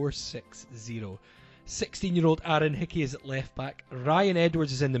 4-6-0. 16-year-old Aaron Hickey is at left back, Ryan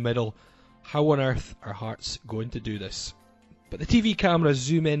Edwards is in the middle. How on earth are Hearts going to do this? But the TV cameras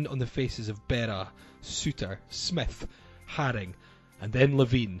zoom in on the faces of Berra, Suter, Smith, Haring, and then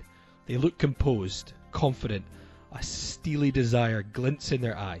Levein. They look composed, confident. A steely desire glints in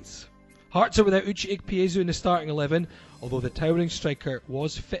their eyes. Hearts are without Uche Ikpeazu in the starting 11, although the towering striker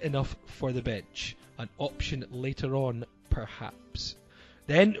was fit enough for the bench. An option later on, perhaps.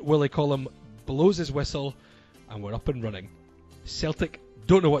 Then Willie Collum blows his whistle, and we're up and running. Celtic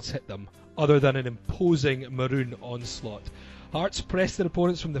don't know what's hit them, other than an imposing maroon onslaught. Hearts press their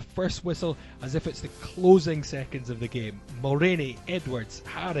opponents from the first whistle as if it's the closing seconds of the game. Mulroney, Edwards,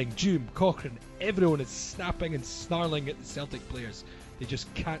 Haring, Doom, Cochrane, everyone is snapping and snarling at the Celtic players. They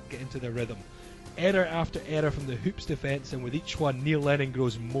just can't get into their rhythm. Error after error from the Hoops defence, and with each one Neil Lennon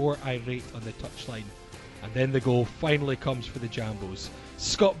grows more irate on the touchline. And then the goal finally comes for the Jambos.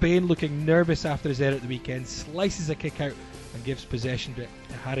 Scott Bain, looking nervous after his error at the weekend, slices a kick out and gives possession to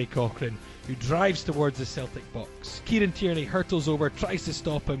Harry Cochrane, who drives towards the Celtic box. Kieran Tierney hurtles over, tries to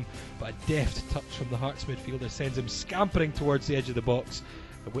stop him, but a deft touch from the Hearts midfielder sends him scampering towards the edge of the box,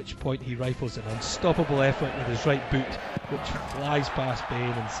 at which point he rifles an unstoppable effort with his right boot, which flies past Bain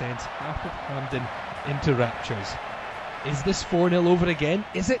and sends half of Hampden into raptures. Is this 4-0 over again?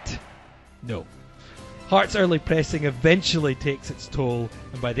 Is it? No. Hearts' early pressing eventually takes its toll,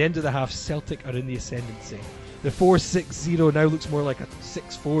 and by the end of the half, Celtic are in the ascendancy. The 4-6-0 now looks more like a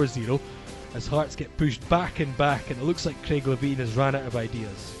 6-4-0 as Hearts get pushed back and back, and it looks like Craig Levein has ran out of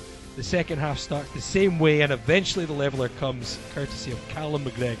ideas. The second half starts the same way, and eventually the leveller comes, courtesy of Callum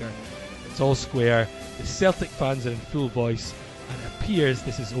McGregor. It's all square, the Celtic fans are in full voice, and it appears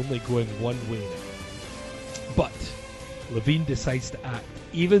this is only going one way now. But Levein decides to act,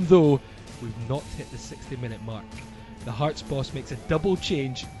 even though we've not hit the 60-minute mark. The Hearts boss makes a double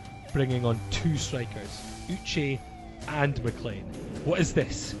change, bringing on two strikers, Uche and McLean. What is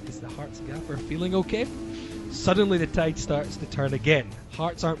this? Is the Hearts gaffer feeling okay? Suddenly the tide starts to turn again.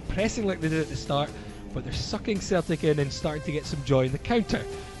 Hearts aren't pressing like they did at the start, but they're sucking Celtic in and starting to get some joy in the counter.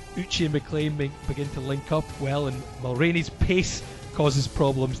 Uche and McLean begin to link up well, and Mulroney's pace causes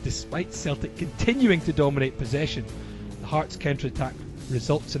problems despite Celtic continuing to dominate possession. The Hearts counter-attack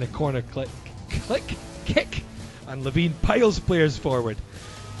results in a corner kick, and Levein piles players forward.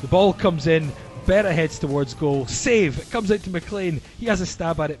 The ball comes in, Berra heads towards goal, save, it comes out to McLean, he has a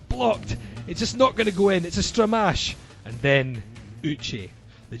stab at it, blocked, it's just not going to go in, it's a stramash, and then Uche.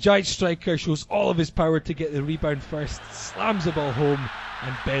 The giant striker shows all of his power to get the rebound first, slams the ball home,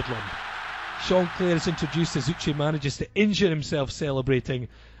 and bedlam. Sean Clare is introduced as Uche manages to injure himself celebrating,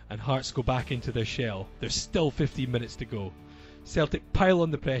 and Hearts go back into their shell. There's still 15 minutes to go. Celtic pile on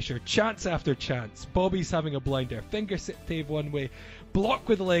the pressure, chance after chance. Bobby's having a blinder, finger save one way, block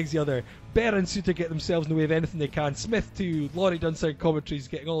with the legs the other. Berra and Suter get themselves in the way of anything they can. Smith too, Laurie Dunsire commentaries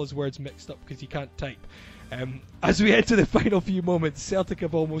getting all his words mixed up because he can't type. As we head to the final few moments, Celtic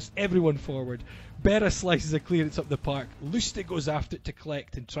have almost everyone forward. Berra slices a clearance up the park. Lustig goes after it to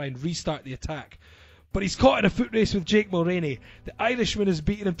collect and try and restart the attack. but he's caught in a foot race with Jake Mulroney. The Irishman has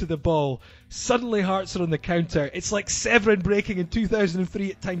beaten him to the ball. Suddenly Hearts are on the counter. It's like Severin breaking in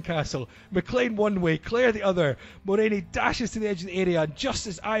 2003 at Tynecastle. McLean one way, Clare the other. Mulroney dashes to the edge of the area, and just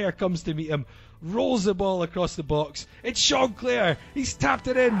as Ayer comes to meet him, rolls the ball across the box. It's Sean Clare. He's tapped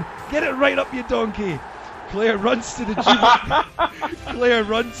it in. Get it right up, you donkey. Clare runs to the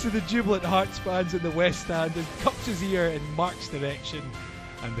jubilant Hearts fans in the West Stand and cups his ear in Mark's direction,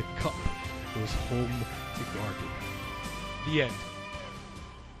 and the cup goes home to Gordon. The end.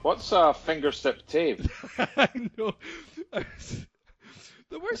 What's fingertip tape? I know.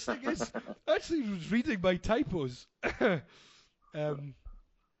 The worst thing is, I actually was reading my typos.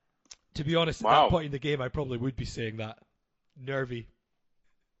 To be honest, at that point in the game, I probably would be saying that. Nervy.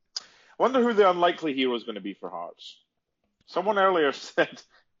 I wonder who the unlikely hero is going to be for Hearts. Someone earlier said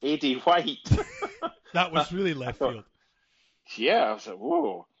A.D. White. That was really left field. Yeah, I was like,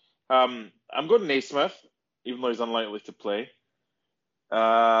 whoa. I'm going Naismith, even though he's unlikely to play.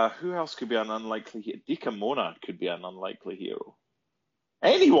 Who else could be an unlikely hero? Dika Mona could be an unlikely hero.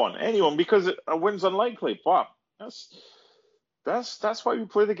 Anyone, because a win's unlikely. But that's why we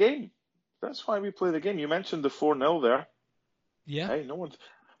play the game. That's why we play the game. You mentioned the 4-0 there. Yeah. Hey, no one's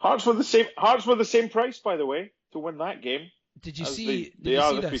Hearts were the same price, by the way, to win that game. Did you see? They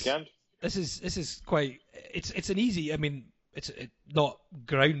are this this weekend. This is quite. It's an easy. I mean, it's not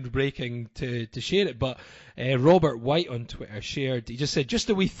groundbreaking to share it, but Robert White on Twitter shared. He just said,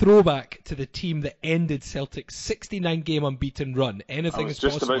 just a wee throwback to the team that ended Celtic's 69-game unbeaten run. Anything is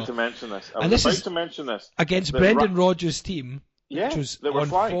possible. I was just about to mention this. Against Brendan Rodgers' team, which was on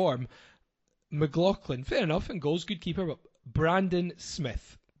flying. form. McLaughlin, fair enough, and goals, good keeper, but Brandon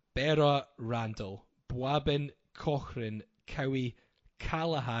Smith, Berra Randall, Boabin, Cochrane, Cowie,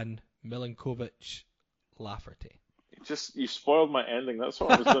 Callahan, Milinkovic, Lafferty. You spoiled my ending. That's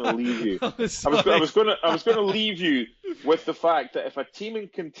what I was going to leave you. I was going to leave you with the fact that if a team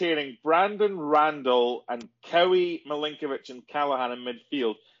containing Brandon Randall and Cowie, Milinkovic, and Callahan in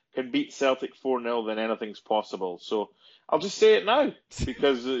midfield can beat Celtic 4-0, then anything's possible. So I'll just say it now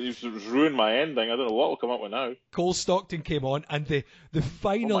because it's ruined my ending. I don't know what will come up with now. Cole Stockton came on, and the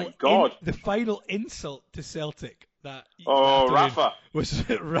final the final insult to Celtic that Rafa was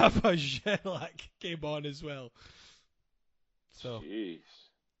Rafa Jelak came on as well. So Jeez.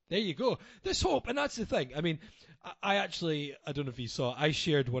 There you go. There's hope, and that's the thing. I mean, I don't know if you saw, I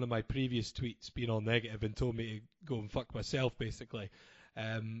shared one of my previous tweets being all negative and told me to go and fuck myself, basically.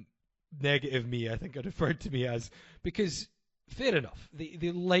 Negative me, I think I referred to me as, because fair enough,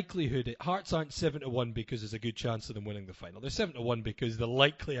 the likelihood, Hearts aren't 7-1 because there's a good chance of them winning the final. They're 7-1 because the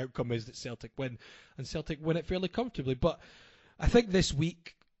likely outcome is that Celtic win, and Celtic win it fairly comfortably. But I think this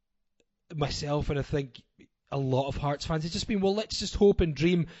week, myself and I think a lot of Hearts fans, it's just been, well, let's just hope and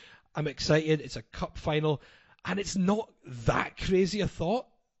dream. I'm excited. It's a cup final, and it's not that crazy a thought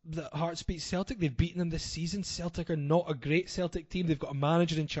that Hearts beat Celtic. They've beaten them this season. Celtic are not a great Celtic team. They've got a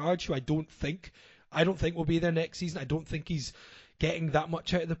manager in charge who I don't think will be there next season. I don't think he's getting that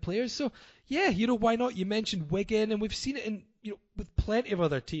much out of the players. So yeah, why not? You mentioned Wigan, and we've seen it in with plenty of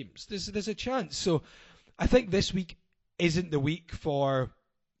other teams. There's a chance. So I think this week isn't the week for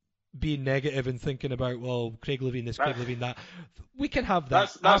being negative and thinking about, well, Craig Levein this, Craig Levein that. We can have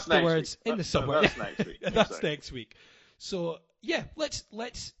that that's afterwards in the summer. That's next week. That's next week. So yeah,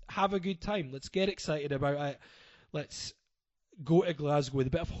 let's have a good time. Let's get excited about it. Let's go to Glasgow with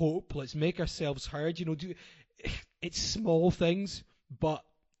a bit of hope. Let's make ourselves heard. It's small things,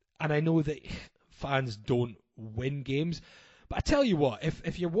 and I know that fans don't win games, but I tell you what,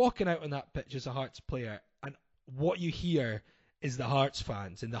 if you're walking out on that pitch as a Hearts player and what you hear is the Hearts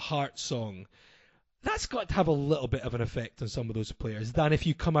fans and the Hearts song, that's got to have a little bit of an effect on some of those players than if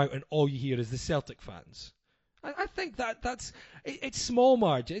you come out and all you hear is the Celtic fans. I think it's small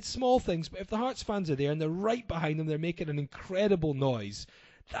margin, it's small things, but if the Hearts fans are there and they're right behind them, they're making an incredible noise,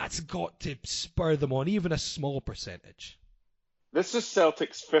 that's got to spur them on, even a small percentage. This is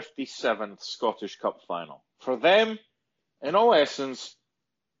Celtic's 57th Scottish Cup final. For them, in all essence,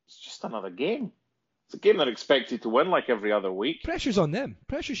 it's just another game. It's a game they're expected to win like every other week. Pressure's on them.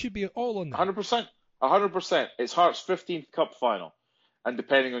 Pressure should be all on them. 100%. It's Hearts' 15th Cup final. And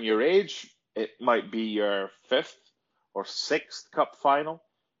depending on your age, it might be your 5th or 6th Cup final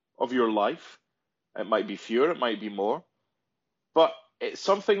of your life. It might be fewer, it might be more. But it's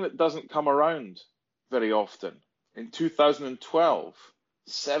something that doesn't come around very often. In 2012,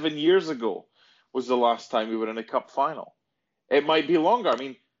 7 years ago, was the last time we were in a Cup final. It might be longer. I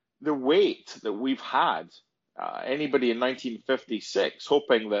mean, the wait that we've had, anybody in 1956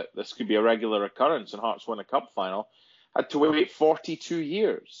 hoping that this could be a regular occurrence and Hearts win a cup final, had to wait 42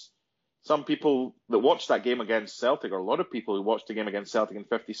 years. some people that watched that game against Celtic, or a lot of people who watched the game against Celtic in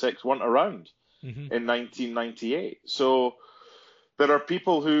 '56, weren't around in 1998. So there are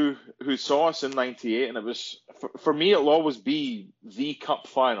people who saw us in '98, and it was, for me, it'll always be the cup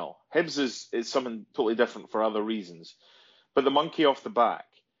final. Hibs is something totally different for other reasons, but the monkey off the back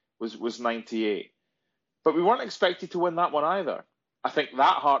was '98. But we weren't expected to win that one either. I think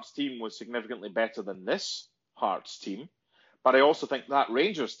that Hearts team was significantly better than this Hearts team, but I also think that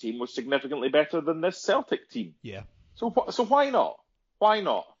Rangers team was significantly better than this Celtic team. Yeah. So why not? Why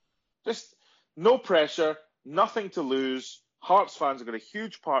not? Just no pressure, nothing to lose. Hearts fans have got a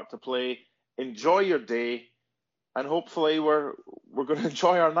huge part to play. Enjoy your day, and hopefully we're going to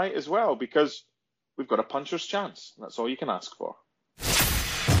enjoy our night as well, because we've got a puncher's chance. That's all you can ask for.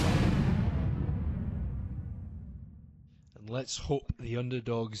 And let's hope the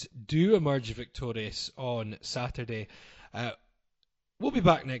underdogs do emerge victorious on Saturday. We'll be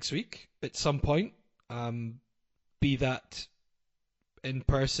back next week at some point, be that in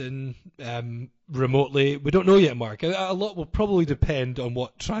person, remotely. We don't know yet, Mark. A lot will probably depend on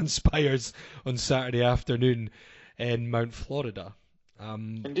what transpires on Saturday afternoon in Mount Florida.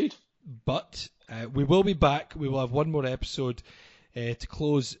 Indeed. But we will be back. We will have one more episode to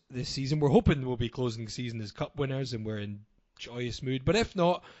close this season. We're hoping we'll be closing the season as cup winners and we're in joyous mood. But if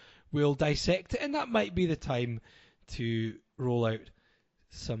not, we'll dissect it, and that might be the time to roll out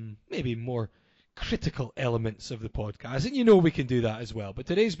some maybe more critical elements of the podcast, and we can do that as well. But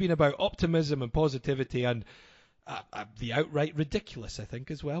today's been about optimism and positivity and the outright ridiculous, I think,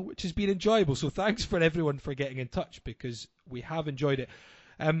 as well, which has been enjoyable. So thanks for everyone for getting in touch, because we have enjoyed it.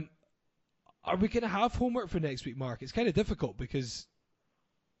 Are we going to have homework for next week, Mark? It's kind of difficult because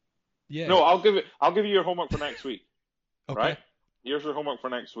no, I'll give you your homework for next week. Okay. Right? Here's your homework for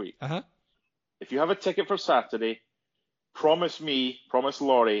next week. Uh-huh. If you have a ticket for Saturday, promise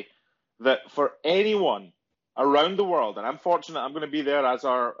Laurie, that for anyone around the world, and I'm fortunate I'm going to be there, as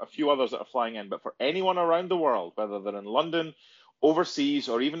are a few others that are flying in, but for anyone around the world, whether they're in London, overseas,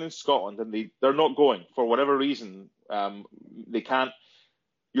 or even in Scotland, and they're not going for whatever reason, they can't,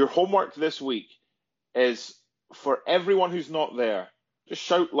 your homework this week is, for everyone who's not there, just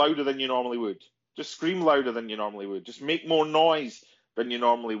shout louder than you normally would. Just scream louder than you normally would. Just make more noise than you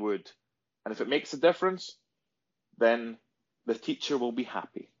normally would. And if it makes a difference, then the teacher will be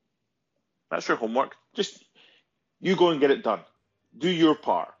happy. That's your homework. Just you go and get it done. Do your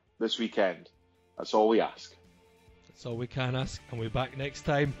part this weekend. That's all we ask. That's all we can ask. And we're back next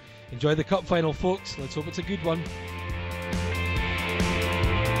time. Enjoy the cup final, folks. Let's hope it's a good one.